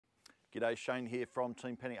G'day, Shane here from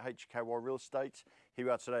Team Penny at HKY Real Estate. Here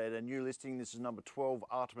we are today at a new listing. This is number 12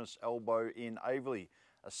 Artemis Elbow in Aveley.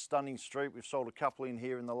 A stunning street. We've sold a couple in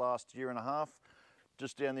here in the last year and a half.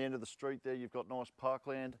 Just down the end of the street there you've got nice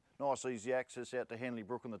parkland, nice easy access out to Hanley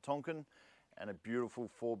Brook and the Tonkin, and a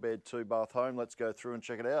beautiful 4-bed 2-bath home. Let's go through and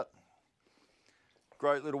check it out.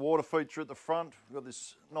 Great little water feature at the front. We've got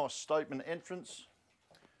this nice statement entrance.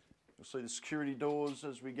 You'll see the security doors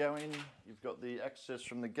as we go in. You've got the access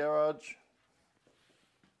from the garage.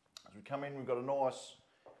 As we come in, we've got a nice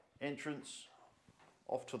entrance.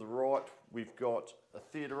 Off to the right, we've got a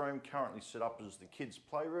theatre room currently set up as the kids'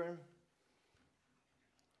 playroom.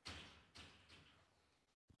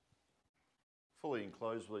 Fully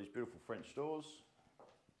enclosed with these beautiful French doors.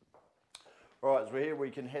 All right, as we're here, we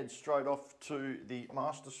can head straight off to the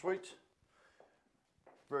master suite.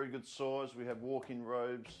 Very good size. We have walk-in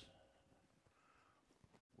robes.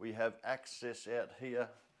 We have access out here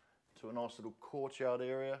to a nice little courtyard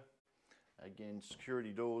area. Again, security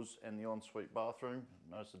doors and the ensuite bathroom.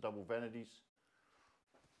 Notice the double vanities.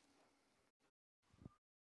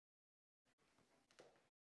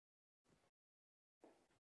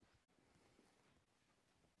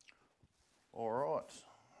 All right.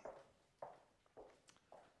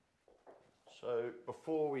 So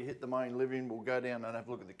before we hit the main living, we'll go down and have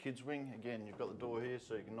a look at the kids' wing. Again, you've got the door here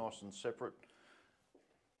so you can nice and separate.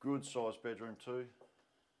 Good sized bedroom too.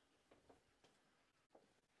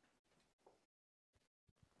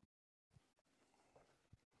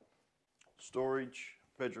 Storage,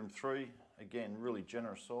 bedroom 3, again really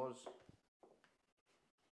generous size.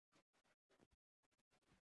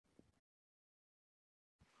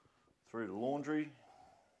 Through to laundry.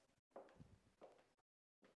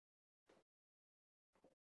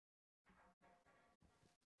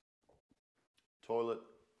 Toilet,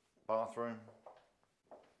 bathroom.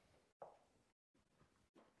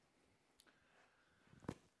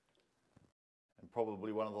 And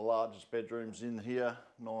probably one of the largest bedrooms in here.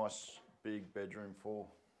 Nice big bedroom 4.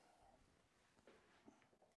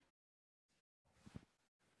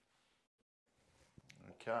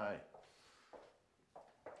 Okay.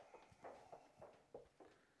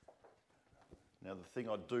 Now the thing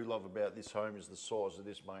I do love about this home is the size of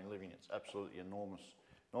this main living. It's absolutely enormous.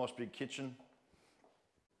 Nice big kitchen.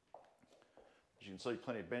 As you can see,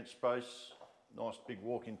 plenty of bench space. Nice big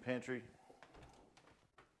walk-in pantry.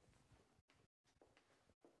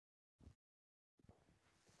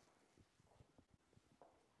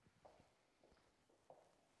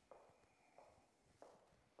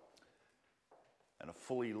 And a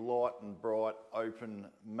fully light and bright, open,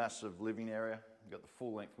 massive living area. You've got the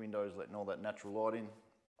full length windows letting all that natural light in.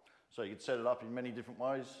 So you can set it up in many different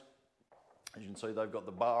ways. As you can see, they've got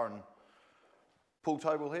the bar and pool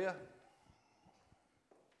table here.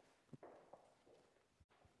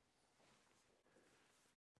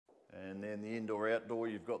 And then the indoor outdoor,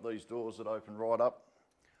 you've got these doors that open right up.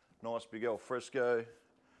 Nice big al fresco. You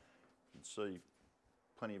can see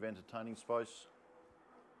plenty of entertaining space.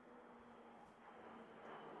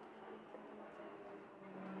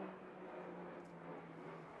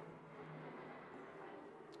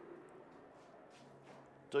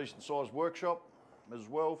 Decent sized workshop as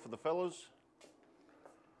well for the fellas.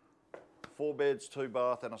 4 beds, 2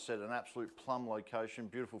 bath, and I said an absolute plum location.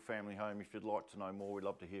 Beautiful family home. If you'd like to know more, we'd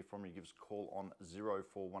love to hear from you. Give us a call on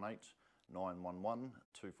 0418 911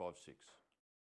 256.